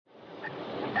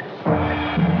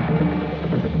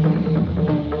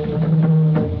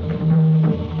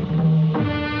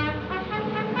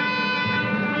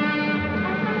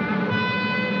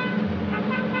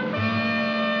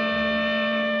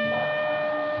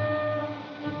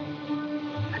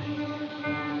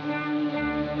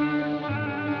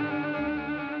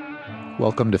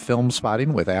Welcome to Film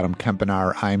Spotting with Adam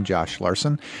Kempenaar. I'm Josh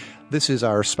Larson. This is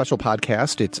our special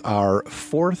podcast. It's our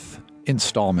fourth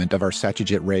installment of our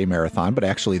Satyajit Ray Marathon, but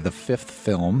actually the fifth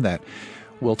film that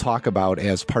we'll talk about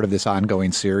as part of this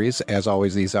ongoing series. As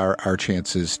always, these are our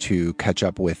chances to catch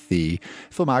up with the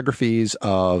filmographies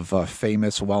of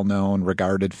famous, well-known,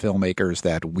 regarded filmmakers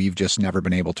that we've just never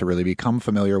been able to really become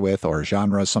familiar with, or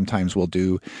genres sometimes we'll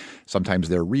do. Sometimes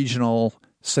they're regional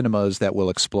cinemas that we'll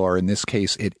explore. In this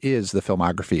case, it is the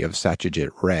filmography of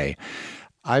Satyajit Ray.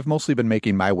 I've mostly been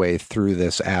making my way through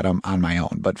this, Adam, on my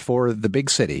own. But for The Big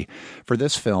City, for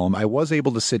this film, I was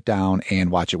able to sit down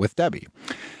and watch it with Debbie.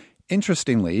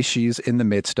 Interestingly, she's in the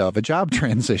midst of a job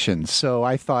transition, so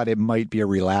I thought it might be a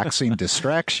relaxing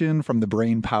distraction from the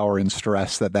brain power and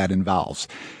stress that involves.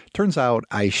 Turns out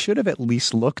I should have at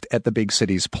least looked at The Big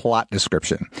City's plot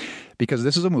description, because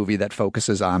this is a movie that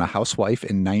focuses on a housewife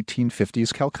in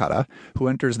 1950s Calcutta who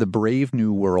enters the brave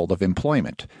new world of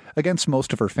employment, against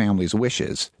most of her family's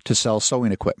wishes, to sell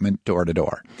sewing equipment door to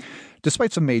door.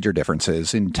 Despite some major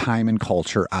differences in time and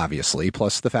culture, obviously,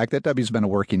 plus the fact that Debbie's been a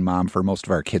working mom for most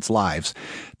of our kids' lives,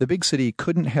 The Big City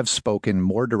couldn't have spoken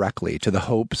more directly to the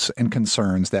hopes and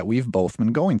concerns that we've both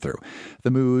been going through.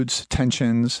 The moods,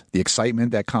 tensions, the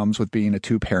excitement that comes with being a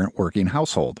two-parent working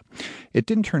household. It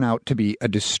didn't turn out to be a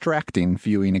distracting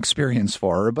viewing experience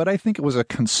for her, but I think it was a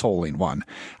consoling one.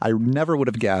 I never would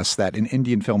have guessed that an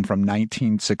Indian film from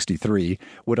 1963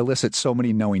 would elicit so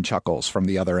many knowing chuckles from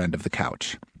the other end of the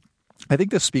couch. I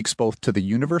think this speaks both to the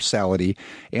universality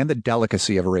and the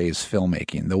delicacy of Ray's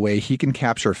filmmaking, the way he can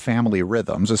capture family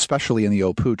rhythms, especially in the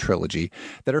Opoo trilogy,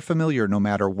 that are familiar no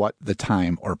matter what the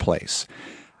time or place.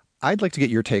 I'd like to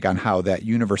get your take on how that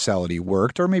universality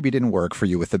worked, or maybe didn't work for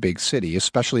you with The Big City,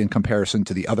 especially in comparison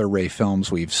to the other Ray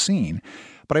films we've seen.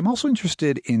 But I'm also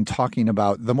interested in talking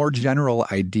about the more general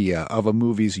idea of a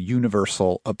movie's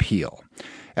universal appeal.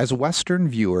 As Western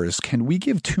viewers, can we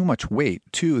give too much weight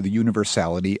to the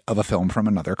universality of a film from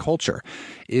another culture?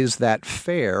 Is that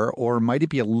fair, or might it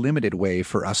be a limited way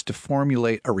for us to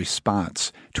formulate a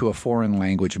response to a foreign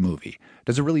language movie?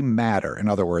 Does it really matter, in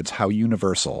other words, how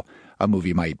universal a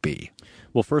movie might be?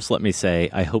 Well, first let me say,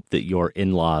 I hope that your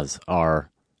in-laws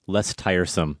are less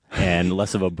tiresome and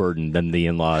less of a burden than the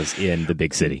in-laws in The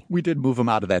Big City. We did move them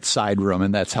out of that side room,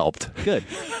 and that's helped. Good.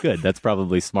 That's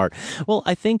probably smart. Well,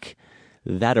 I think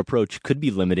that approach could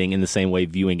be limiting in the same way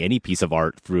viewing any piece of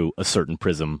art through a certain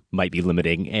prism might be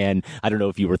limiting. And I don't know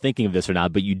if you were thinking of this or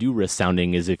not, but you do risk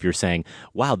sounding as if you're saying,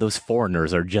 wow, those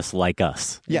foreigners are just like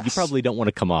us. Yes. You probably don't want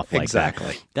to come off like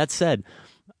exactly. that. That said,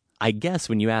 I guess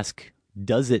when you ask,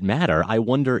 does it matter? I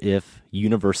wonder if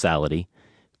universality,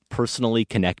 personally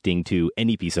connecting to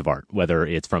any piece of art, whether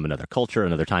it's from another culture,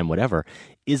 another time, whatever,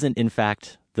 isn't in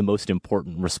fact the most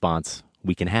important response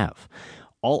we can have.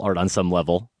 All art on some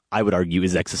level, I would argue,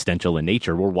 is existential in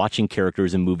nature. We're watching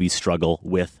characters in movies struggle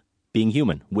with being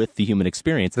human, with the human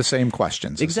experience. The same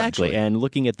questions. Exactly. And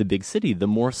looking at The Big City, the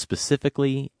more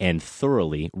specifically and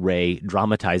thoroughly Ray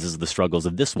dramatizes the struggles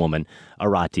of this woman,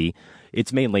 Arati,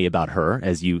 it's mainly about her,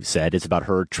 as you said. It's about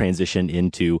her transition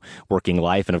into working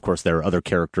life. And of course, there are other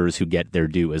characters who get their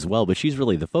due as well, but she's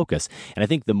really the focus. And I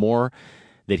think the more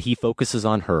that he focuses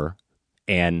on her,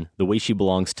 and the way she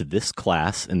belongs to this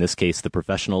class, in this case, the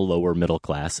professional lower middle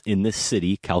class, in this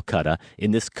city, Calcutta, in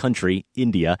this country,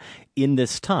 India, in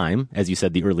this time, as you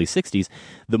said, the early 60s,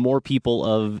 the more people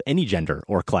of any gender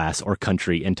or class or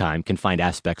country and time can find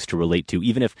aspects to relate to,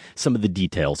 even if some of the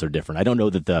details are different. I don't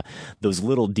know that those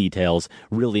little details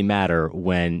really matter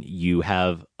when you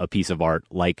have a piece of art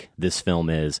like this film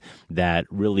is that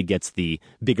really gets the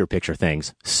bigger picture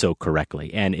things so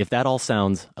correctly. And if that all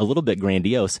sounds a little bit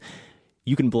grandiose,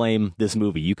 you can blame this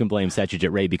movie. You can blame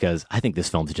Satyajit Ray, because I think this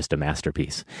film is just a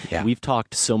masterpiece. Yeah. We've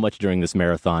talked so much during this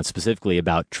marathon specifically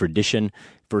about tradition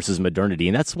versus modernity,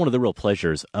 and that's one of the real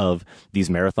pleasures of these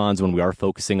marathons when we are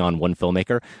focusing on one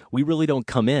filmmaker. We really don't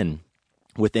come in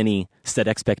with any set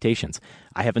expectations.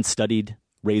 I haven't studied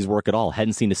Ray's work at all,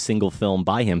 hadn't seen a single film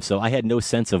by him, so I had no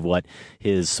sense of what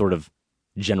his sort of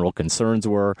general concerns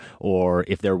were, or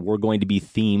if there were going to be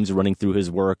themes running through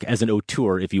his work as an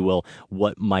auteur, if you will,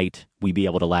 what might we be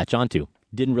able to latch onto?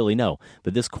 Didn't really know.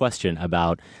 But this question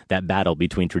about that battle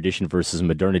between tradition versus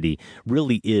modernity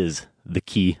really is the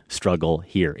key struggle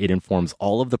here. It informs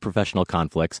all of the professional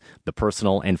conflicts, the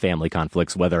personal and family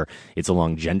conflicts, whether it's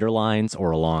along gender lines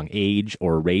or along age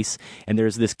or race. And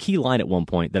there's this key line at one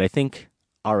point that I think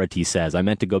Arati says, I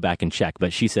meant to go back and check,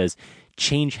 but she says,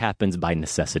 change happens by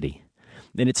necessity.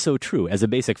 And it's so true. As a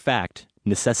basic fact,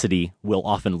 necessity will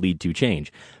often lead to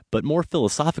change. But more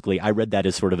philosophically, I read that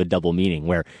as sort of a double meaning,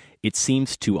 where it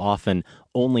seems to often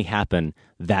only happen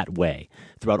that way.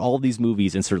 Throughout all of these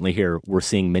movies, and certainly here, we're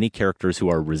seeing many characters who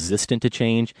are resistant to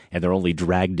change, and they're only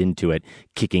dragged into it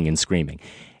kicking and screaming.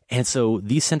 And so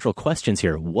these central questions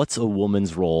here, what's a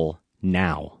woman's role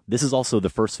now? This is also the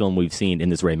first film we've seen in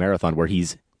this Ray Marathon where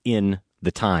he's in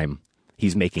the time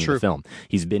he's making the film.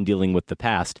 He's been dealing with the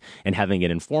past and having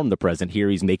it inform the present. Here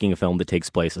he's making a film that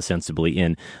takes place ostensibly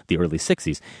in the early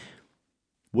 60s.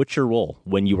 What's your role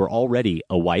when you were already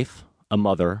a wife, a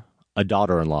mother, a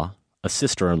daughter-in-law, a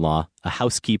sister-in-law, a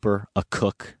housekeeper, a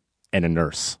cook, and a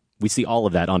nurse? We see all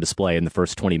of that on display in the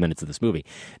first 20 minutes of this movie.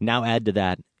 Now add to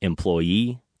that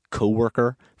employee,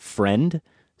 coworker, friend,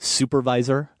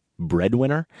 supervisor,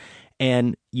 breadwinner,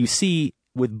 and you see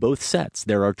with both sets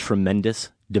there are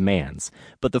tremendous demands,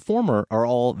 but the former are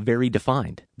all very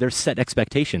defined. There's set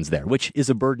expectations there, which is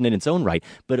a burden in its own right,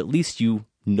 but at least you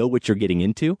know what you're getting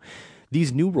into.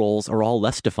 These new roles are all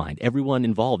less defined. Everyone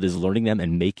involved is learning them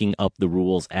and making up the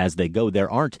rules as they go.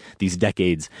 There aren't these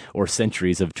decades or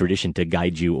centuries of tradition to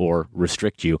guide you or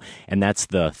restrict you. And that's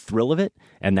the thrill of it,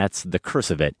 and that's the curse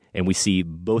of it. And we see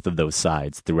both of those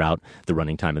sides throughout the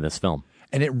running time of this film.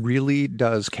 And it really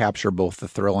does capture both the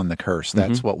thrill and the curse.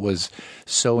 That's what was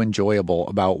so enjoyable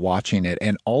about watching it.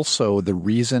 And also the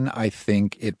reason I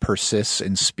think it persists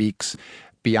and speaks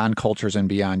beyond cultures and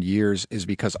beyond years is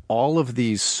because all of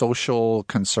these social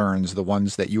concerns, the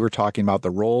ones that you were talking about,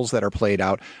 the roles that are played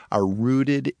out, are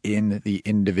rooted in the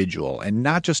individual and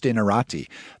not just in Arati.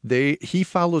 He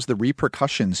follows the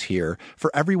repercussions here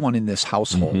for everyone in this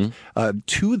household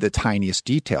to the tiniest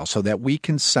detail so that we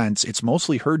can sense, it's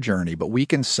mostly her journey, but we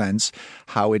can sense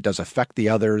how it does affect the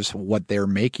others, what they're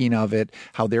making of it,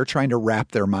 how they're trying to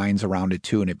wrap their minds around it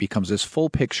too. And it becomes this full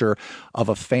picture of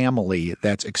a family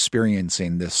that's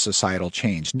experiencing this societal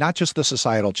change, not just the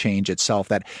societal change itself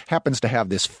that happens to have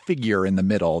this figure in the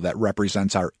middle that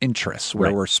represents our interests,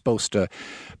 where we're supposed to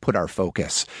put our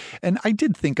focus. And I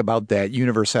did think about that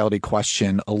universality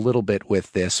question a little bit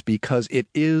with this because it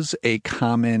is a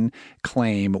common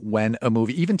claim when a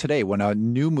movie, even today, when a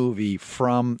new movie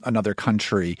from another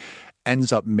country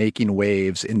ends up making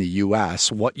waves in the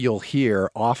U.S., what you'll hear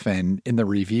often in the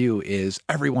review is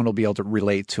everyone will be able to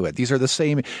relate to it. These are the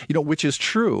same, which is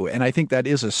true. And I think that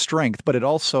is a strength. But it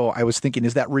also, I was thinking,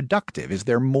 is that reductive? Is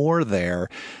there more there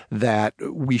that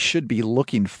we should be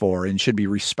looking for and should be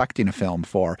respecting a film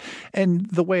for? And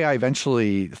the way I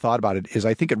eventually thought about it is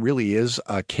I think it really is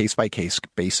a case-by-case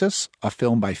basis, a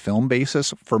film-by-film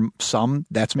basis. For some,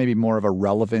 that's maybe more of a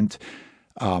relevant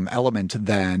element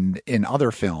than in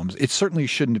other films. It certainly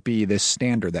shouldn't be this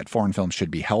standard that foreign films should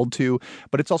be held to,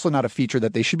 but it's also not a feature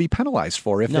that they should be penalized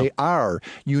for if they are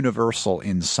universal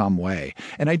in some way.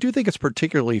 And I do think it's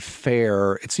particularly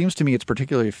fair. It seems to me it's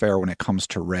particularly fair when it comes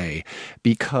to Ray,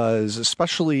 because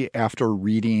especially after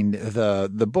reading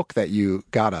the book that you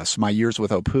got us, My Years with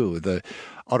Apu, the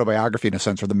autobiography in a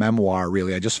sense, or the memoir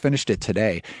really. I just finished it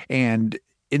today. And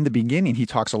in the beginning, he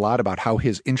talks a lot about how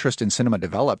his interest in cinema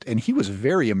developed, and he was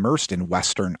very immersed in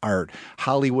Western art,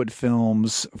 Hollywood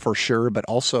films for sure, but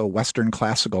also Western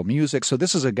classical music. So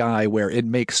this is a guy where it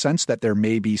makes sense that there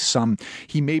may be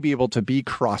he may be able to be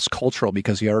cross-cultural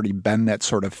because he already been that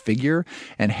sort of figure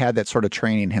and had that sort of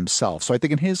training himself. So I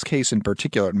think in his case in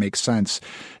particular, it makes sense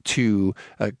to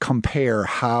compare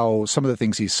how some of the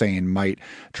things he's saying might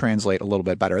translate a little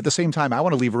bit better. At the same time, I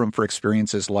want to leave room for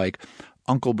experiences like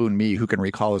Uncle Boon Me, Who Can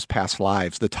Recall His Past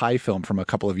Lives, the Thai film from a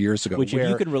couple of years ago. Which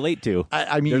you can relate to.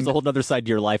 I mean, there's a whole other side to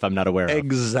your life I'm not aware of.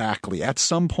 Exactly. At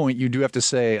some point, you do have to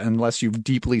say, unless you've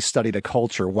deeply studied a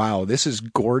culture, wow, this is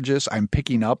gorgeous. I'm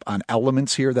picking up on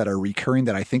elements here that are recurring,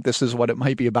 that I think this is what it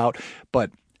might be about.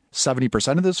 But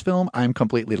 70% of this film, I'm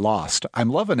completely lost. I'm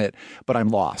loving it, but I'm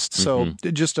lost. So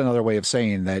just another way of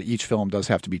saying that each film does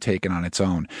have to be taken on its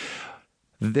own.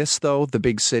 This, though, The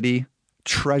Big City,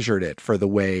 treasured it for the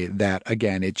way that,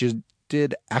 again, it just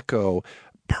did echo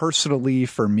personally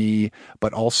for me,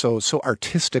 but also so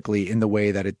artistically in the way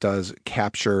that it does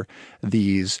capture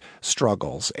these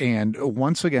struggles. And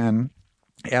once again,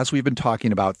 as we've been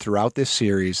talking about throughout this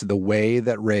series, the way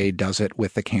that Ray does it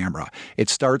with the camera. It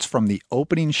starts from the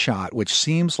opening shot, which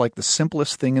seems like the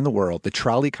simplest thing in the world, the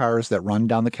trolley cars that run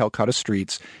down the Calcutta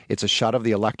streets. It's a shot of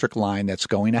the electric line that's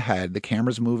going ahead. The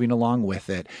camera's moving along with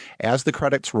it as the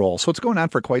credits roll. So it's going on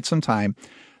for quite some time.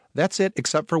 That's it,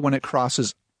 except for when it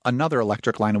crosses another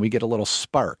electric line and we get a little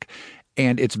spark.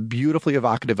 And it's beautifully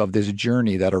evocative of this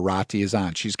journey that Arati is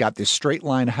on. She's got this straight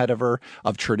line ahead of her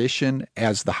of tradition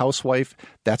as the housewife.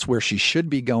 That's where she should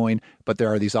be going. But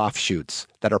there are these offshoots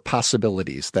that are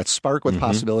possibilities, that spark with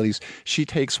possibilities. She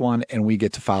takes one, and we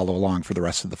get to follow along for the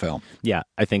rest of the film. Yeah,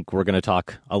 I think we're going to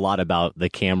talk a lot about the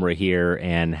camera here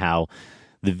and how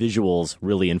the visuals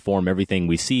really inform everything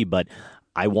we see. But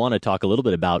I want to talk a little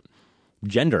bit about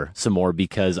gender some more,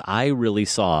 because I really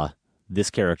saw this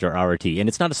character, Arati. And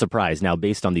it's not a surprise. Now,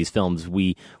 based on these films,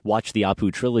 we watch the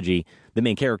Apu trilogy. The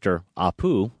main character,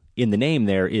 Apu, in the name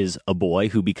there is a boy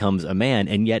who becomes a man.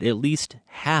 And yet at least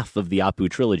half of the Apu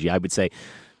trilogy, I would say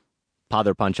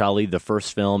Padre Panchali, the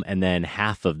first film, and then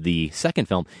half of the second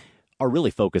film, are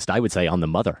really focused, I would say, on the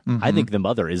mother. I think the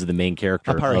mother is the main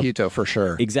character. Aparajito, for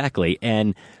sure. Exactly.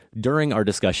 And during our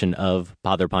discussion of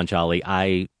Padre Panchali,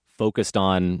 I focused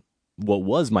on what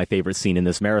was my favorite scene in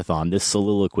this marathon, this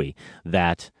soliloquy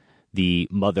that the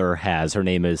mother has. Her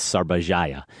name is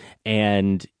Sarbajaya.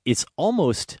 And it's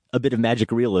almost a bit of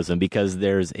magic realism, because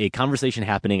there's a conversation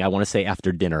happening, I want to say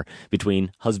after dinner,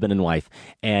 between husband and wife.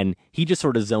 And he just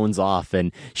sort of zones off,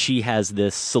 and she has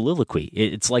this soliloquy.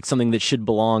 It's like something that should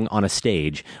belong on a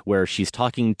stage, where she's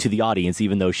talking to the audience,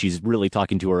 even though she's really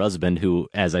talking to her husband, who,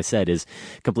 as I said, is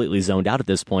completely zoned out at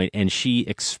this point. And she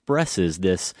expresses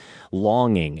this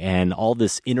longing and all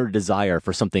this inner desire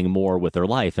for something more with her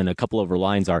life. And a couple of her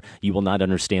lines are, "You will not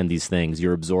understand these things.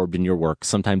 You're absorbed in your work.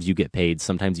 Sometimes you get paid,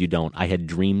 sometimes you don't. I had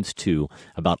dreams too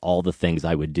about all the things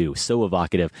I would do." So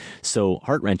evocative, so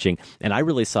heart-wrenching. And I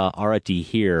really saw Arati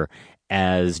here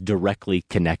as directly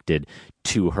connected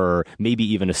to her, maybe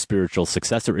even a spiritual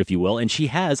successor, if you will. And she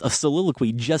has a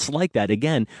soliloquy just like that,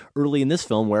 again, early in this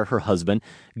film, where her husband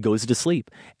goes to sleep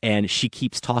and she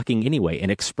keeps talking anyway and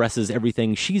expresses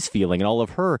everything she's feeling and all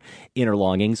of her inner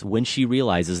longings, when she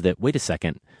realizes that, wait a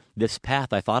second, this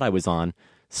path I thought I was on,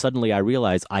 suddenly I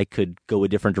realize I could go a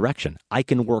different direction. I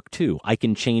can work too. I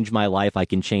can change my life. I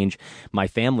can change my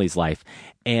family's life.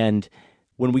 And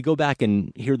when we go back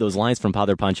and hear those lines from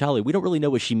Padre Panchali, we don't really know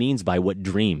what she means by what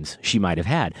dreams she might have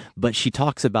had. But she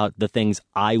talks about the things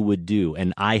I would do,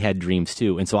 and I had dreams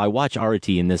too. And so I watch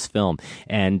Arati in this film,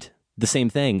 and the same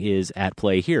thing is at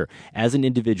play here. As an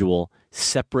individual,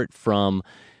 separate from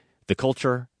the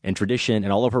culture and tradition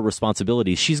and all of her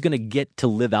responsibilities, she's going to get to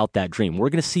live out that dream. We're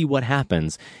going to see what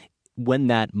happens when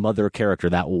that mother character,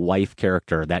 that wife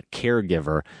character, that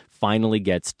caregiver finally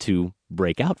gets to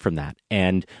break out from that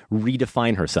and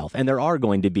redefine herself. And there are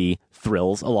going to be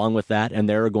thrills along with that, and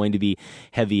there are going to be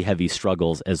heavy, heavy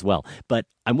struggles as well. But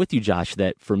I'm with you, Josh,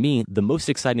 that for me, the most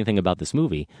exciting thing about this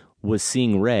movie was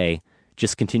seeing Ray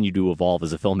just continue to evolve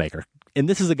as a filmmaker. And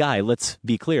this is a guy, let's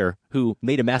be clear, who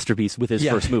made a masterpiece with his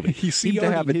first movie. He seemed to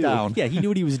have it down. Yeah, he knew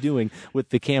what he was doing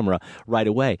with the camera right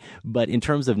away. But in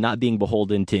terms of not being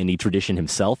beholden to any tradition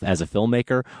himself as a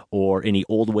filmmaker, or any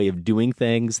old way of doing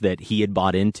things that he had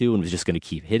bought into and was just going to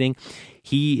keep hitting,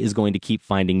 he is going to keep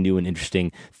finding new and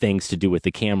interesting things to do with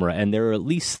the camera. And there are at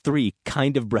least 3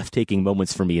 kind of breathtaking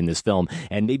moments for me in this film,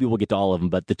 and maybe we'll get to all of them,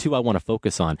 but the 2 I want to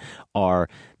focus on are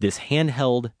this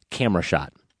handheld camera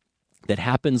shot that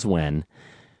happens when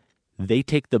they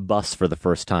take the bus for the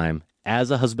first time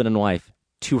as a husband and wife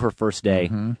to her first day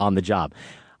on the job.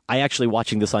 I actually,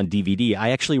 watching this on DVD, I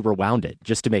actually rewound it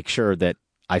just to make sure that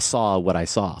I saw what I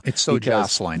saw. It's so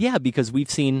jostling. Yeah, because we've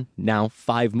seen now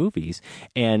 5 movies,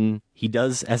 and he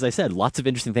does, as I said, lots of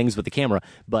interesting things with the camera,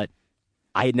 but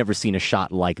I had never seen a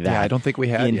shot like that. Yeah, I don't think we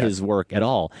had in yet. his work at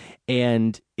all.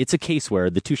 And it's a case where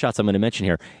the 2 shots I'm going to mention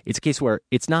here, it's a case where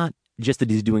it's not just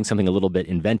that he's doing something a little bit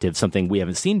inventive, something we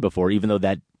haven't seen before, even though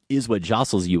that is what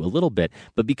jostles you a little bit,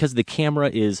 but because the camera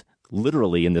is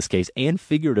literally, in this case, and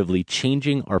figuratively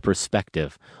changing our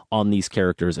perspective on these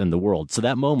characters and the world. So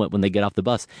that moment when they get off the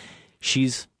bus,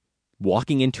 she's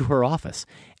walking into her office,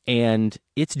 and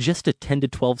it's just a 10 to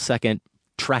 12 second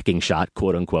tracking shot,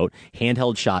 quote unquote,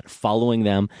 handheld shot following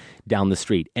them down the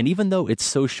street. And even though it's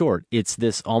so short, it's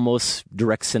this almost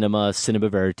direct cinema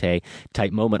verite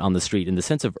type moment on the street. In the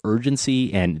sense of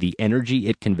urgency and the energy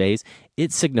it conveys,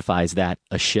 it signifies that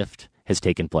a shift has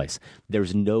taken place.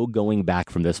 There's no going back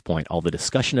from this point. All the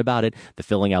discussion about it, the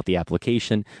filling out the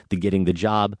application, the getting the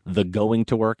job, the going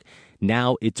to work,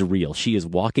 now it's real. She is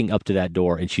walking up to that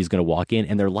door, and she's going to walk in,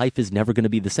 and their life is never going to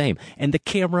be the same. And the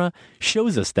camera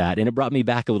shows us that. And it brought me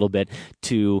back a little bit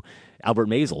to Albert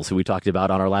Maysles, who we talked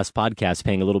about on our last podcast,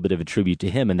 paying a little bit of a tribute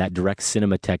to him and that direct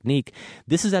cinema technique.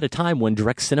 This is at a time when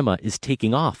direct cinema is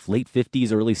taking off, late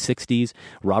 50s, early 60s,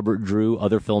 Robert Drew,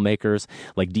 other filmmakers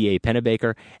like D.A.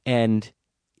 Pennebaker. And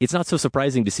it's not so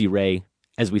surprising to see Ray,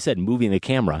 as we said, moving the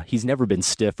camera. He's never been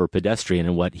stiff or pedestrian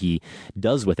in what he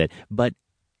does with it. But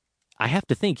I have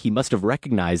to think he must have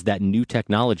recognized that new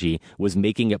technology was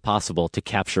making it possible to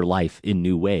capture life in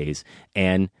new ways,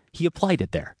 and he applied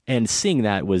it there. And seeing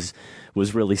that was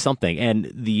really something.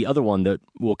 And the other one that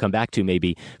we'll come back to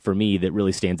maybe for me that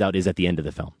really stands out is at the end of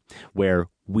the film, where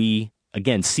we,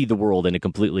 again, see the world in a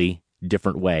completely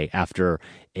different way after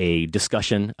a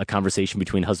discussion, a conversation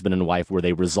between husband and wife where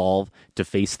they resolve to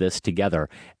face this together.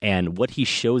 And what he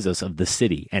shows us of the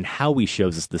city and how he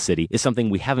shows us the city is something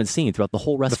we haven't seen throughout the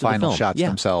whole rest of the film. The final shots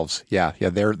themselves. Yeah,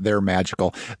 they're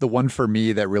magical. The one for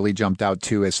me that really jumped out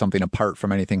too as something apart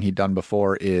from anything he'd done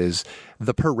before is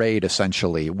the parade,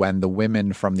 essentially, when the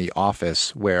women from the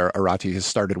office where Arati has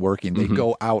started working, they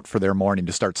go out for their morning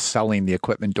to start selling the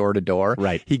equipment door to door.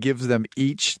 Right. He gives them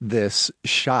each this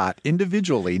shot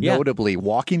individually, notably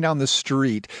walking down the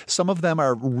street. Some of them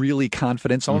are really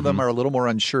confident. Some of them are a little more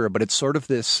unsure, but it's sort of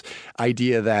this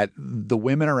idea that the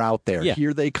women are out there. Yeah.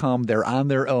 Here they come. They're on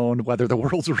their own, whether the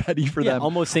world's ready for them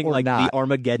almost seeing or like not. the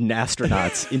Armageddon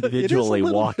astronauts individually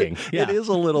walking. It is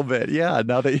a little bit. Yeah,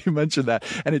 now that you mentioned that.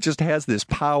 And it just has this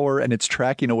power and it's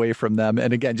tracking away from them.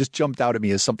 And again, just jumped out at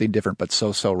me as something different, but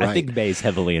so right. I think Bay's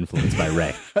heavily influenced by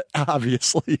Ray.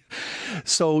 Obviously.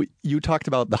 So you talked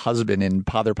about the husband in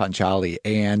Padre Panchali,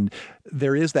 and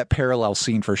there is that parallel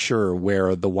scene for sure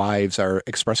where the wives are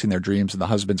expressing their dreams and the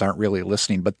husbands aren't really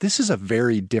listening. But this is a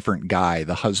very different guy,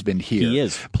 the husband here. He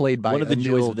is. Played by one of the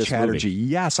joys of this Chatterjee. movie.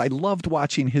 Yes, I loved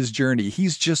watching his journey.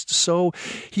 He's just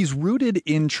he's rooted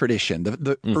in tradition.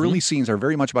 The early scenes are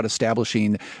very much about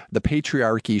establishing the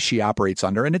patriarchy she operates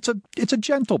under. And it's a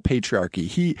gentle patriarchy.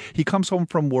 He comes home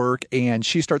from work and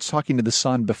she starts talking to the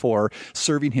son before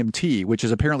serving him tea, which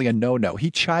is apparently a no-no. He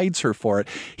chides her for it.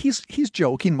 He's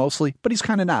joking mostly, but he's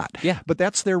kind of not. Yeah. But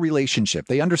that's their relationship.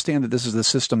 They understand that this is the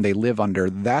system they live under.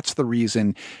 That's the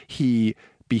reason he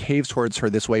behaves towards her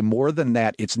this way. More than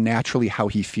that, it's naturally how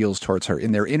he feels towards her.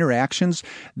 In their interactions,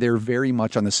 they're very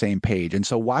much on the same page. And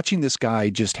so watching this guy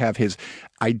just have his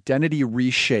identity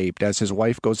reshaped as his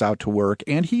wife goes out to work,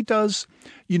 and he does,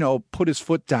 put his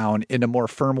foot down in a more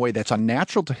firm way that's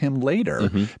unnatural to him later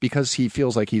because he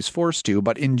feels like he's forced to.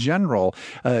 But in general,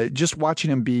 just watching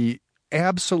him be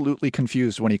absolutely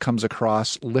confused when he comes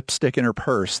across lipstick in her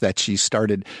purse that she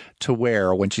started to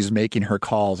wear when she's making her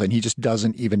calls, and he just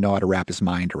doesn't even know how to wrap his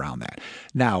mind around that.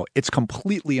 Now, it's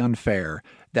completely unfair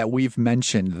that we've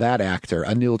mentioned that actor,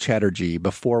 Anil Chatterjee,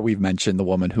 before we've mentioned the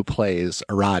woman who plays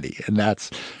Arati, and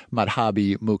that's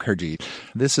Madhabi Mukherjee.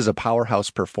 This is a powerhouse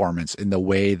performance in the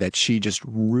way that she just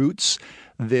roots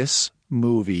this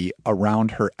movie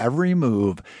around her every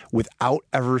move without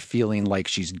ever feeling like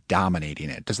she's dominating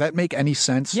it. Does that make any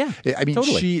sense? Yeah, I mean,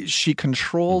 totally. she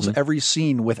controls every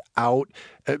scene without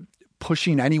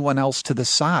pushing anyone else to the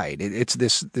side. It's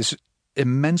this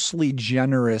immensely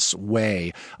generous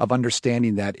way of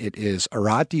understanding that it is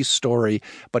Arati's story,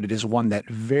 but it is one that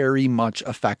very much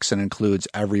affects and includes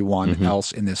everyone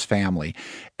else in this family.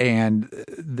 And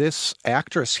this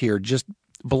actress here just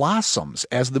blossoms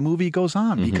as the movie goes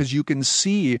on because you can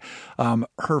see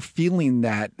her feeling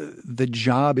that the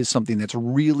job is something that's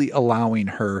really allowing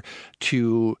her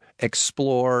to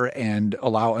explore and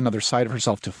allow another side of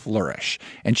herself to flourish.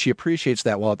 And she appreciates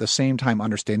that while at the same time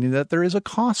understanding that there is a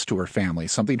cost to her family,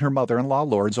 something her mother-in-law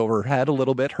lords over her head a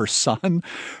little bit. Her son,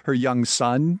 her young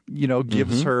son,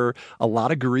 gives her a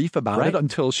lot of grief about it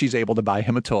until she's able to buy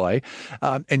him a toy.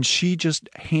 And she just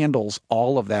handles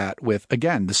all of that with,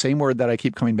 again, the same word that I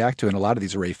keep coming back to in a lot of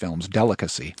these Ray films,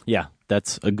 delicacy. Yeah,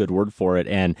 that's a good word for it.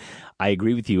 And I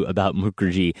agree with you about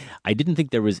Mukherjee. I didn't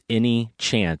think there was any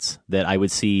chance that I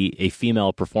would see a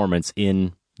female performance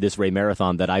in this Ray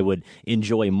marathon that I would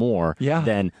enjoy more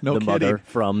than the mother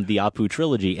from the Apu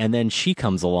trilogy. And then she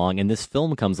comes along and this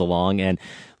film comes along, and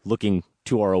looking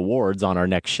to our awards on our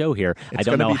next show here, I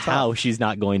don't know how she's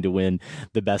not going to win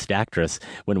the Best Actress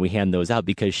when we hand those out,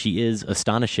 because she is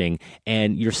astonishing.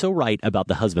 And you're so right about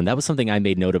the husband. That was something I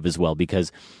made note of as well,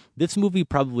 because this movie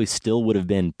probably still would have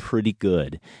been pretty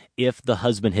good if the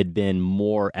husband had been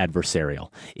more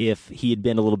adversarial, if he had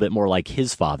been a little bit more like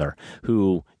his father,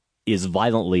 who is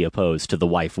violently opposed to the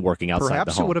wife working outside the home.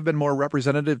 Perhaps it would have been more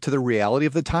representative to the reality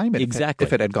of the time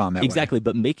if it had gone that way. Exactly,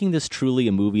 but making this truly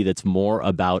a movie that's more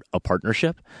about a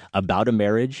partnership, about a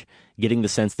marriage, getting the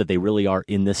sense that they really are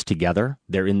in this together,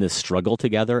 they're in this struggle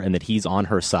together, and that he's on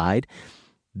her side,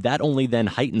 that only then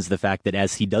heightens the fact that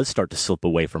as he does start to slip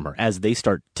away from her, as they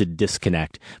start to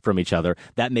disconnect from each other,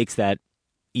 that makes that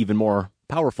even more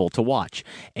powerful to watch.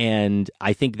 And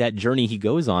I think that journey he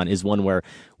goes on is one where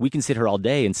we can sit here all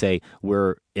day and say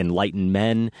we're enlightened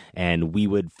men and we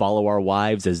would follow our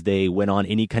wives as they went on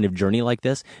any kind of journey like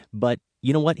this. But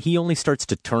you know what? He only starts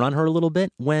to turn on her a little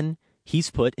bit when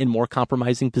he's put in more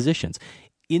compromising positions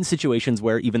in situations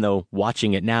where, even though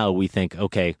watching it now, we think,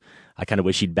 okay, I kind of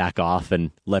wish he'd back off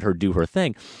and let her do her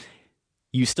thing.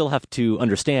 You still have to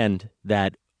understand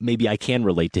that maybe I can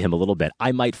relate to him a little bit.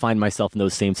 I might find myself in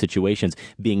those same situations,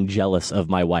 being jealous of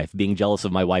my wife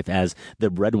as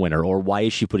the breadwinner, or why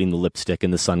is she putting the lipstick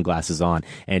and the sunglasses on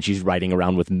and she's riding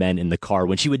around with men in the car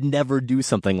when she would never do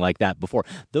something like that before.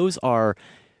 Those are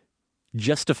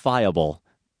justifiable,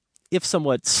 if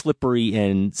somewhat slippery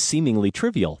and seemingly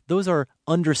trivial. Those are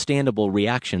understandable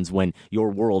reactions when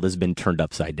your world has been turned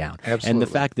upside down. Absolutely. And the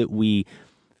fact that we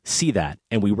see that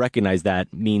and we recognize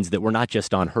that means that we're not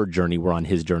just on her journey, we're on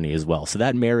his journey as well. So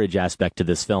that marriage aspect to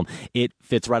this film, it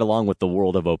fits right along with The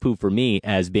World of Apu for me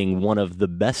as being one of the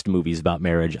best movies about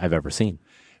marriage I've ever seen.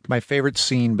 My favorite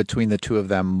scene between the two of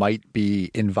them might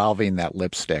be involving that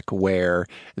lipstick, where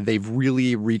they've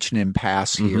really reached an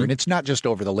impasse here. And it's not just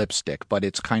over the lipstick, but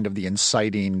it's kind of the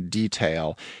inciting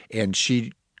detail. And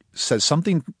she says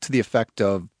something to the effect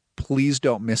of, "Please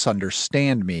don't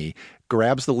misunderstand me,"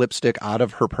 grabs the lipstick out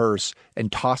of her purse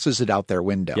and tosses it out their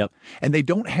window. Yep. And they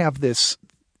don't have this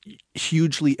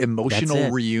hugely emotional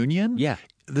reunion. Yeah.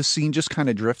 The scene just kind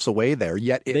of drifts away there.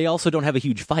 Yet they also don't have a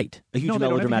huge fight, a huge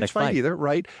melodramatic fight either,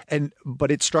 right? But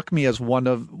it struck me as one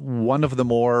of the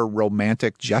more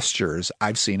romantic gestures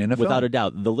I've seen in a film. Without a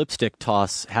doubt, the lipstick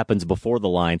toss happens before the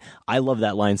line. I love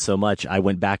that line so much. I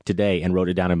went back today and wrote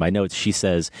it down in my notes. She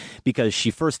says, because she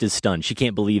first is stunned. She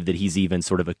can't believe that he's even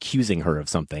sort of accusing her of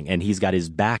something, and he's got his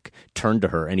back turned to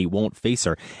her and he won't face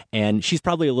her. And she's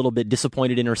probably a little bit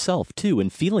disappointed in herself too,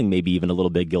 and feeling maybe even a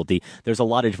little bit guilty. There's a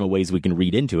lot of different ways we can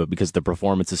read into it because the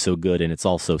performance is so good and it's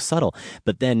all so subtle.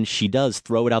 But then she does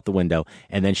throw it out the window,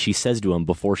 and then she says to him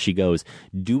before she goes,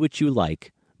 "Do what you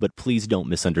like, but please don't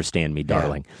misunderstand me,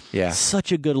 darling." Yeah.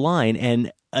 Such a good line,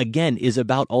 and again is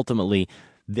about ultimately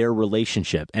their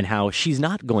relationship and how she's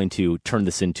not going to turn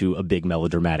this into a big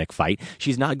melodramatic fight.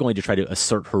 She's not going to try to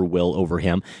assert her will over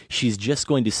him. She's just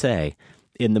going to say,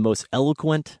 in the most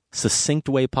eloquent, succinct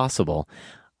way possible,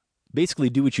 basically,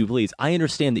 do what you please. I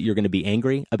understand that you're going to be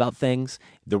angry about things,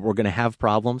 that we're going to have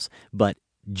problems, but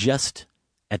just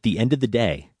at the end of the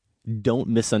day, don't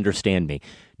misunderstand me.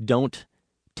 Don't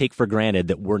take for granted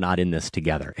that we're not in this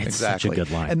together. It's such a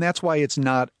good line. And that's why it's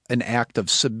not an act of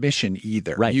submission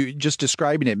either. Right. You just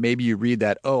describing it, maybe you read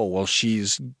that, oh, well,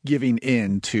 she's giving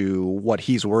in to what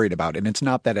he's worried about. And it's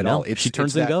not that at all. She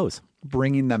turns and goes.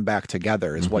 Bringing them back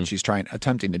together is what she's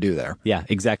attempting to do there. Yeah,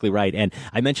 exactly right. And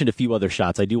I mentioned a few other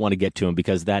shots. I do want to get to them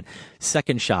because that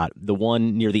second shot, the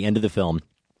one near the end of the film,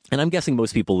 and I'm guessing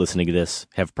most people listening to this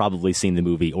have probably seen the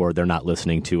movie, or they're not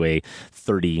listening to a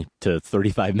 30 to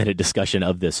 35 minute discussion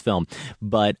of this film.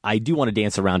 But I do want to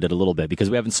dance around it a little bit because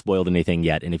we haven't spoiled anything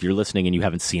yet. And if you're listening and you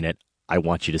haven't seen it, I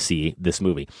want you to see this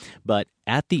movie. But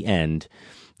at the end,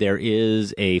 there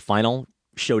is a final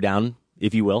showdown,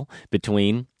 if you will,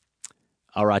 between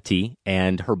Arati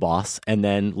and her boss, and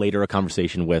then later a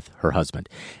conversation with her husband.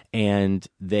 And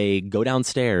they go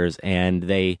downstairs and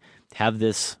they have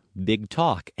this big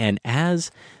talk. And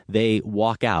as they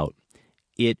walk out,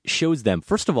 it shows them,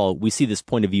 first of all, we see this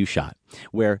point of view shot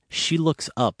where she looks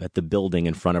up at the building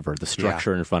in front of her, the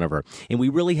structure in front of her. And we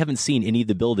really haven't seen any of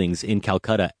the buildings in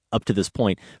Calcutta up to this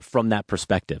point from that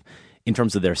perspective in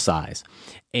terms of their size.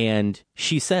 And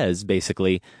she says,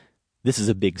 basically, this is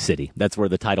a big city. That's where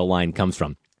the title line comes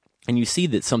from. And you see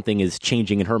that something is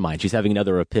changing in her mind. She's having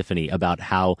another epiphany about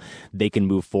how they can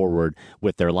move forward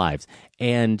with their lives.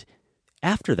 And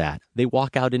after that, they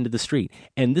walk out into the street.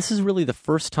 And this is really the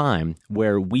first time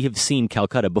where we have seen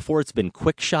Calcutta. Before, it's been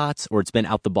quick shots or it's been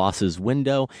out the boss's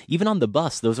window. Even on the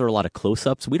bus, those are a lot of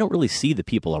close-ups. We don't really see the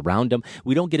people around them.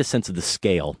 We don't get a sense of the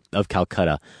scale of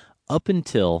Calcutta up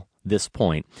until this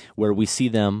point where we see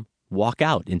them walk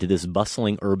out into this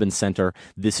bustling urban center,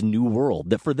 this new world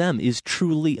that for them is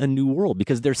truly a new world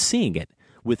because they're seeing it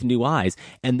with new eyes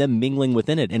and them mingling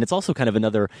within it. And it's also kind of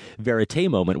another verite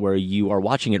moment where you are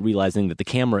watching it realizing that the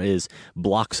camera is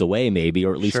blocks away maybe,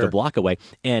 or at least a block away.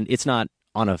 And it's not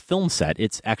on a film set.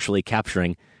 It's actually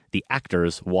capturing the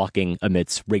actors walking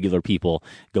amidst regular people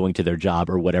going to their job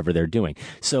or whatever they're doing.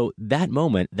 So that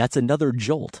moment, that's another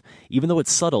jolt. Even though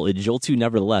it's subtle, it jolts you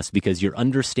nevertheless because you're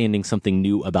understanding something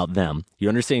new about them. You're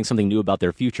understanding something new about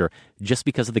their future just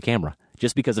because of the camera,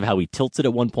 just because of how he tilts it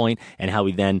at one point and how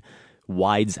he then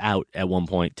wides out at one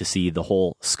point to see the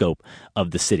whole scope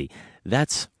of the city.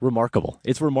 That's remarkable.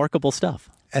 It's remarkable stuff.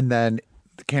 And then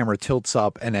the camera tilts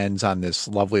up and ends on this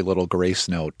lovely little grace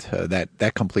note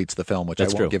that completes the film, which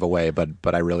That's I won't true. give away, but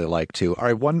I really like too. All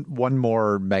right, one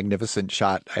more magnificent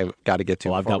shot I've got to get to.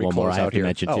 Well, I've got one more I have to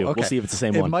mention too. We'll see if it's the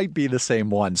same one. It might be the same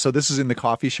one. So this is in the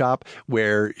coffee shop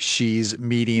where she's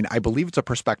meeting, I believe it's a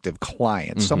prospective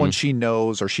client, someone she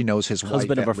knows, or she knows his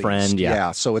Husband wife of at a friend, least.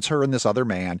 yeah. So it's her and this other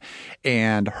man,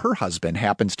 and her husband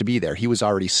happens to be there. He was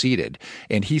already seated,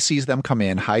 and he sees them come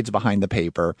in, hides behind the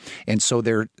paper, and so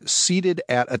they're seated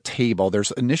at a table.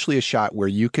 There's initially a shot where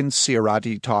you can see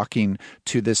Arati talking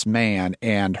to this man,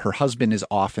 and her husband is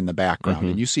off in the background,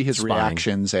 and you see his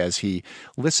reactions as he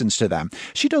listens to them.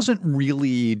 She doesn't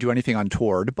really do anything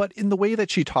untoward, but in the way that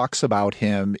she talks about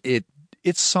him,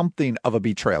 it's something of a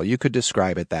betrayal. You could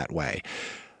describe it that way.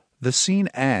 The scene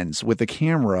ends with the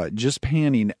camera just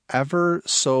panning ever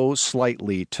so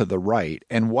slightly to the right.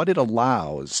 And what it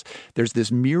allows, there's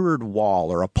this mirrored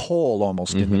wall or a pole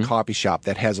almost in the coffee shop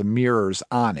that has mirrors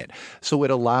on it. So it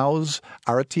allows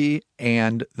Arati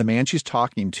and the man she's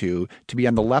talking to be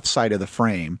on the left side of the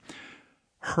frame.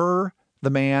 Her, the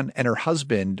man, and her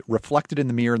husband reflected in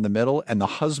the mirror in the middle, and the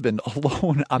husband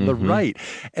alone on the right.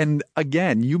 And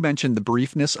again, you mentioned the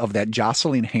briefness of that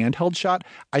jostling handheld shot.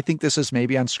 I think this is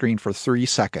maybe on screen for 3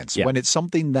 seconds. Yeah. When it's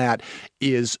something that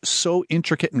is so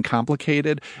intricate and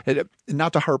complicated,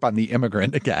 not to harp on the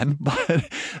immigrant again, but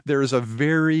there is a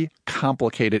very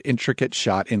complicated, intricate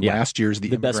shot in last year's The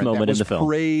Immigrant best moment that was in the film.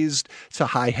 praised to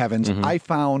high heavens. I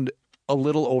found a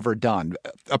little overdone.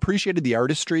 Appreciated the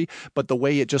artistry, but the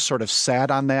way it just sort of sat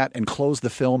on that and closed the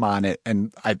film on it,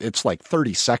 and it's like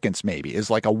 30 seconds maybe, is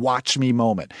like a watch me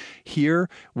moment. Here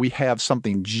we have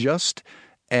something just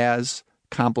as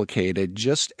complicated,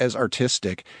 just as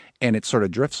artistic, and it sort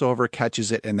of drifts over,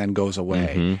 catches it, and then goes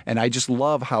away. And I just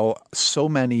love how so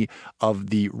many of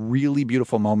the really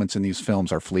beautiful moments in these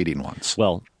films are fleeting ones.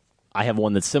 Well, I have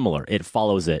one that's similar. It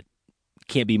follows it.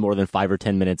 Can't be more than 5 or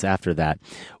 10 minutes after that,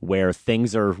 where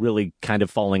things are really kind of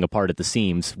falling apart at the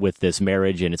seams with this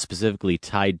marriage, and it's specifically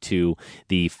tied to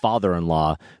the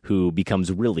father-in-law who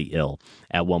becomes really ill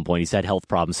at one point. He's had health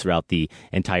problems throughout the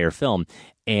entire film,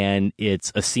 and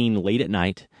it's a scene late at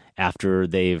night after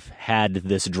they've had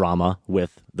this drama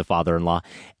with the father-in-law,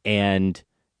 and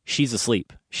she's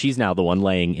asleep. She's now the one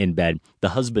laying in bed. The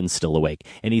husband's still awake.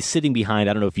 And he's sitting behind,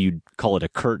 I don't know if you'd call it a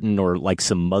curtain or like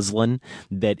some muslin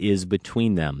that is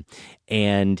between them.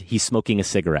 And he's smoking a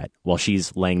cigarette while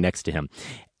she's laying next to him.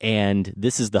 And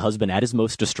this is the husband at his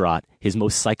most distraught, his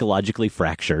most psychologically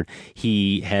fractured.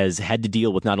 He has had to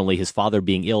deal with not only his father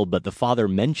being ill, but the father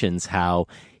mentions how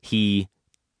he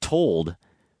told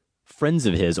friends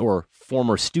of his, or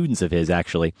former students of his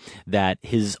actually, that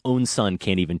his own son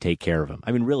can't even take care of him.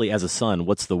 I mean, really, as a son,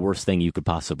 what's the worst thing you could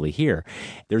possibly hear?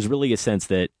 There's really a sense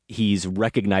that he's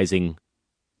recognizing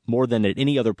more than at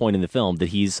any other point in the film that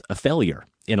he's a failure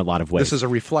in a lot of ways. This is a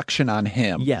reflection on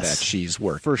him Yes, that she's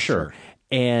working. for sure.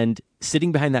 And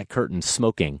sitting behind that curtain,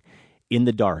 smoking in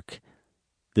the dark,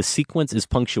 the sequence is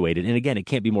punctuated, and again, it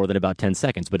can't be more than about 10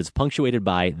 seconds, but it's punctuated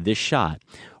by this shot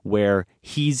where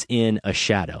he's in a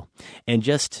shadow. And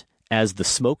just as the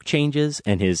smoke changes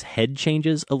and his head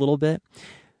changes a little bit,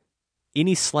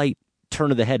 any slight turn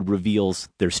of the head reveals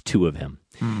there's two of him.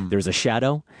 There's a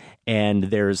shadow, and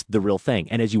there's the real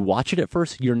thing. And as you watch it at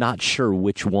first, you're not sure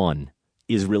which one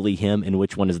is really him and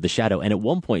which one is the shadow. And at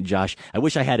one point, Josh, I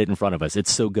wish I had it in front of us.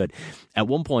 It's so good. At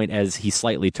one point, as he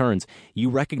slightly turns, you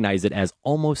recognize it as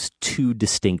almost two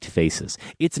distinct faces.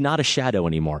 It's not a shadow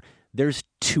anymore. There's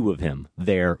two of him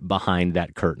there behind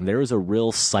that curtain. There is a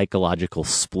real psychological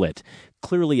split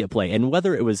clearly at play. And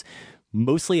whether it was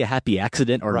mostly a happy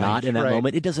accident or not in that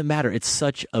moment, it doesn't matter. It's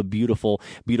such a beautiful,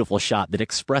 beautiful shot that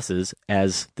expresses,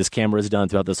 as this camera has done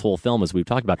throughout this whole film, as we've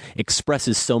talked about,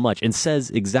 expresses so much and says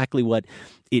exactly what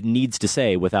it needs to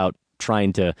say without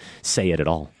trying to say it at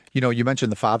all. You know, you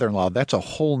mentioned the father-in-law. That's a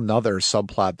whole nother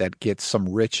subplot that gets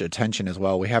some rich attention as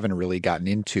well. We haven't really gotten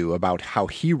into about how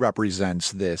he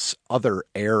represents this other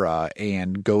era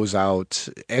and goes out,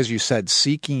 as you said,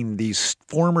 seeking these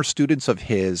former students of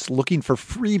his, looking for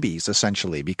freebies,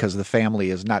 essentially, because the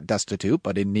family is not destitute,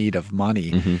 but in need of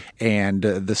money. And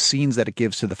the scenes that it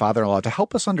gives to the father-in-law to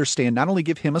help us understand, not only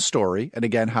give him a story, and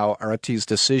again, how Arati's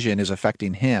decision is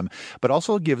affecting him, but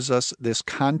also gives us this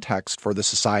context for the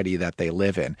society that they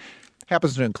live in.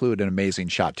 Happens to include an amazing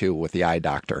shot, too, with the eye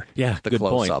doctor. Yeah, the good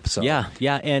close-up. point. So. Yeah,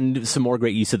 and some more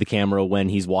great use of the camera when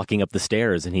he's walking up the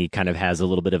stairs and he kind of has a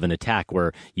little bit of an attack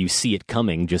where you see it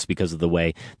coming just because of the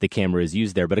way the camera is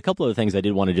used there. But a couple of things I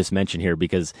did want to just mention here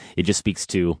because it just speaks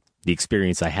to the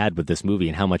experience I had with this movie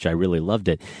and how much I really loved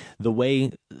it. The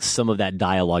way some of that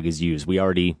dialogue is used, we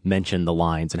already mentioned the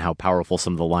lines and how powerful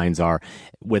some of the lines are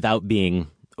without being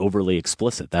overly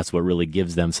explicit. That's what really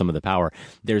gives them some of the power.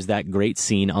 There's that great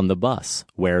scene on the bus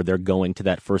where they're going to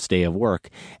that first day of work,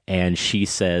 and she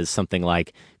says something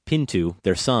like, Pintu,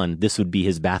 their son, this would be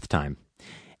his bath time.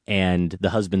 And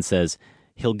the husband says,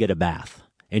 he'll get a bath.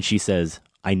 And she says,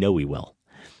 I know he will.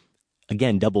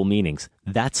 Again, double meanings.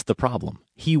 That's the problem.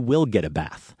 He will get a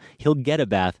bath. He'll get a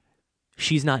bath.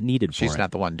 She's not needed for it. She's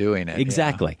not the one doing it.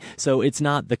 Exactly. Yeah. So it's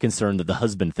not the concern that the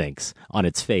husband thinks on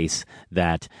its face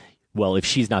that, well, if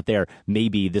she's not there,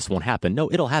 maybe this won't happen.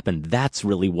 No, it'll happen. That's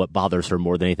really what bothers her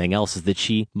more than anything else, is that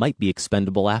she might be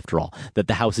expendable after all, that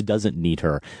the house doesn't need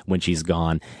her when she's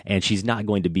gone, and she's not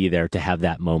going to be there to have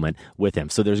that moment with him.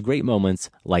 So there's great moments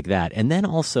like that. And then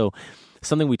also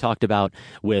something we talked about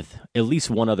with at least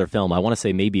one other film. I want to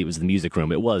say maybe it was The Music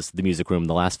Room. It was The Music Room,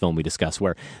 the last film we discussed,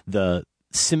 where the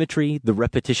symmetry, the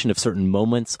repetition of certain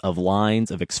moments, of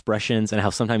lines, of expressions, and how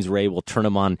sometimes Ray will turn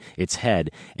them on its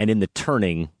head. And in the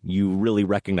turning, you really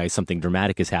recognize something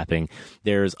dramatic is happening.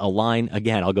 There's a line,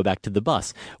 again, I'll go back to the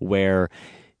bus, where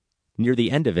near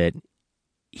the end of it,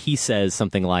 he says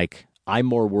something like, I'm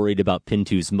more worried about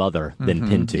Pintu's mother than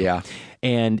Pintu. Yeah.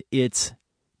 And it's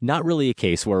not really a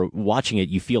case where watching it,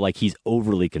 you feel like he's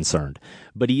overly concerned,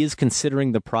 but he is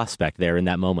considering the prospect there in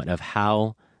that moment of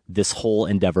how this whole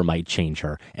endeavor might change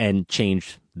her and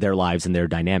change their lives and their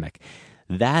dynamic.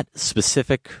 That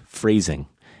specific phrasing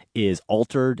is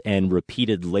altered and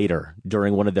repeated later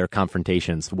during one of their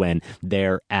confrontations when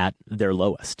they're at their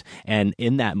lowest. And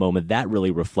in that moment, that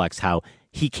really reflects how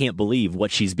he can't believe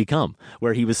what she's become,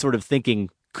 where he was sort of thinking,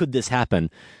 could this happen?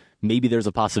 Maybe there's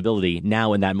a possibility.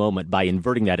 Now in that moment, by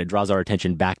inverting that, it draws our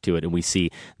attention back to it, and we see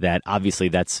that obviously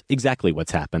that's exactly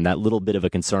what's happened. That little bit of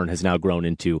a concern has now grown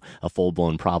into a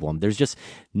full-blown problem. There's just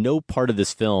no part of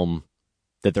this film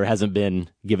that there hasn't been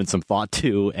given some thought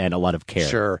to and a lot of care.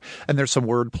 Sure. And there's some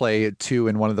wordplay, too,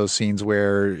 in one of those scenes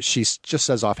where she just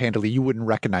says offhandedly, you wouldn't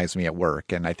recognize me at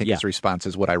work. And I think his response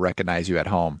is, would I recognize you at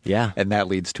home? Yeah. And that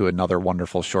leads to another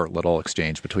wonderful short little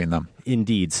exchange between them.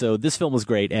 Indeed. So this film was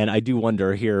great. And I do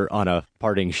wonder here on a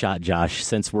parting shot, Josh,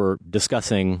 since we're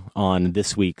discussing on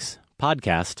this week's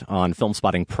podcast on Film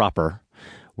Spotting proper,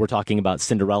 we're talking about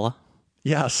Cinderella.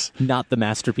 Yes. Not the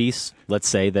masterpiece, let's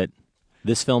say, that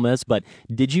this film is, but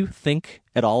did you think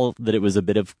at all that it was a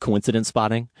bit of coincidence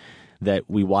spotting that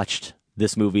we watched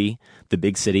this movie, The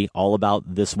Big City, all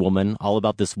about this woman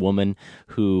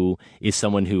who is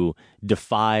someone who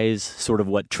defies sort of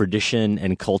what tradition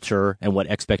and culture and what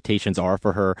expectations are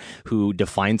for her, who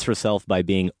defines herself by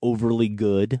being overly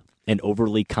good and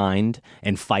overly kind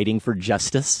and fighting for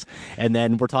justice? And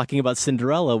then we're talking about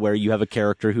Cinderella, where you have a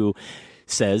character who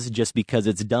says just because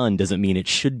it's done doesn't mean it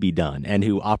should be done, and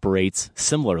who operates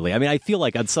similarly. I mean, I feel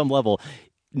like on some level,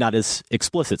 not as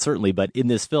explicit certainly, but in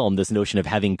this film, this notion of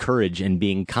having courage and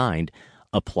being kind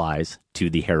applies to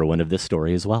the heroine of this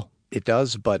story as well. It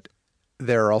does, but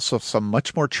there are also some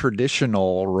much more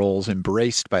traditional roles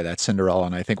embraced by that Cinderella.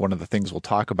 And I think one of the things we'll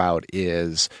talk about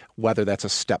is whether that's a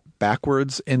step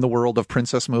backwards in the world of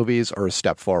princess movies or a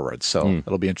step forward. So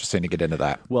it'll be interesting to get into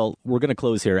that. Well, we're going to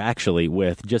close here actually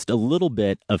with just a little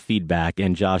bit of feedback.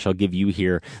 And Josh, I'll give you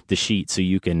here the sheet so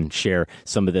you can share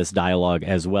some of this dialogue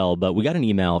as well. But we got an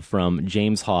email from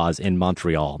James Hawes in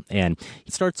Montreal, and he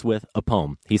starts with a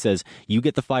poem. He says, "You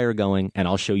get the fire going and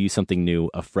I'll show you something new,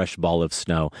 a fresh ball of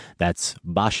snow." That's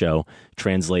Basho,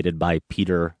 translated by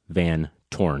Peter Van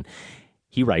Torn.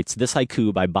 He writes, "This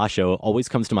haiku by Basho always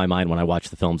comes to my mind when I watch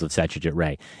the films of Satyajit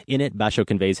Ray. In it, Basho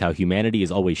conveys how humanity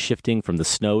is always shifting from the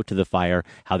snow to the fire,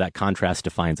 how that contrast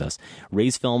defines us.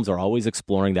 Ray's films are always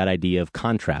exploring that idea of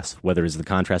contrast, whether it's the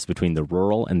contrast between the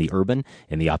rural and the urban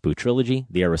in the Apu trilogy,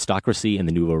 the aristocracy and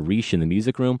the nouveau riche in The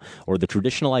Music Room, or the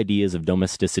traditional ideas of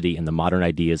domesticity and the modern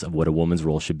ideas of what a woman's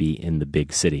role should be in the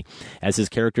big city. As his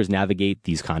characters navigate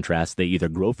these contrasts, they either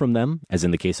grow from them, as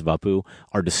in the case of Apu,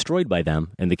 are destroyed by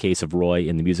them, in the case of Roy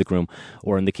in The Music Room,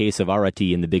 or in the case of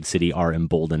Arati in The Big City, are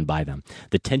emboldened by them.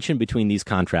 The tension between these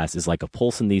contrasts is like a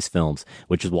pulse in these films,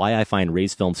 which is why I find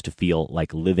Ray's films to feel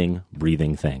like living,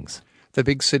 breathing things." The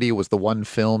Big City was the one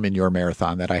film in your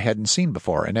marathon that I hadn't seen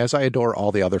before, and as I adore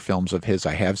all the other films of his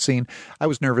I have seen, I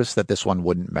was nervous that this one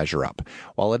wouldn't measure up.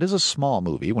 While it is a small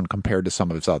movie when compared to some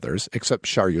of his others, except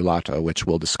Charulata, which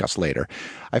we'll discuss later,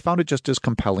 I found it just as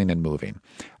compelling and moving.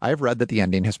 I have read that the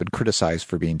ending has been criticized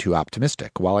for being too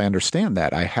optimistic. While I understand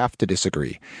that, I have to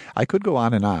disagree. I could go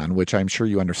on, which I'm sure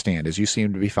you understand, as you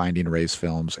seem to be finding Ray's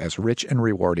films as rich and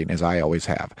rewarding as I always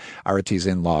have. Arati's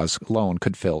In-Laws alone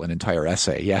could fill an entire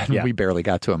essay. Yeah. We barely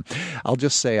got to him. I'll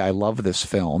just say I love this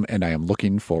film, and I am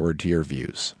looking forward to your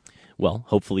views. Well,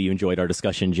 hopefully you enjoyed our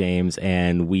discussion, James,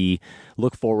 and we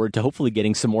look forward to hopefully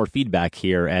getting some more feedback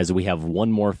here as we have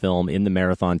one more film in the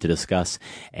marathon to discuss,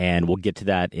 and we'll get to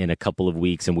that in a couple of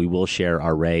weeks, and we will share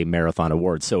our Ray Marathon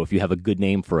Awards. So if you have a good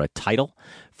name for a title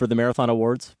for the Marathon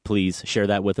Awards, please share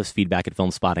that with us,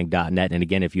 feedback@filmspotting.net. And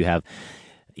again, if you have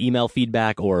email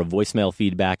feedback or voicemail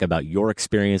feedback about your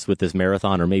experience with this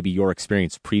marathon, or maybe your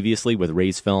experience previously with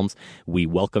Ray's films, we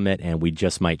welcome it, and we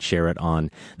just might share it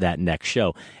on that next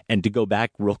show. And to go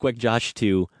back real quick, Josh,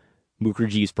 to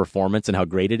Mukherjee's performance and how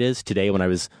great it is, today when I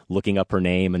was looking up her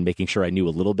name and making sure I knew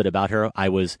a little bit about her, I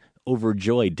was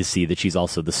overjoyed to see that she's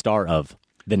also the star of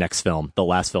the next film, the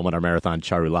last film in our marathon,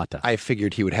 Charulata. I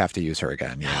figured he would have to use her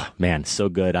again. Yeah. Man, so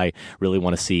good. I really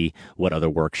want to see what other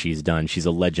work she's done. She's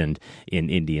a legend in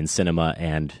Indian cinema,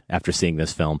 and after seeing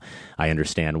this film, I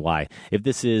understand why. If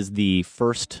this is the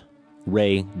first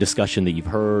Ray discussion that you've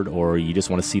heard, or you just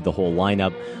want to see the whole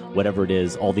lineup, whatever it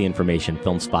is, all the information,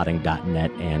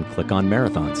 filmspotting.net, and click on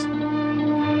Marathons.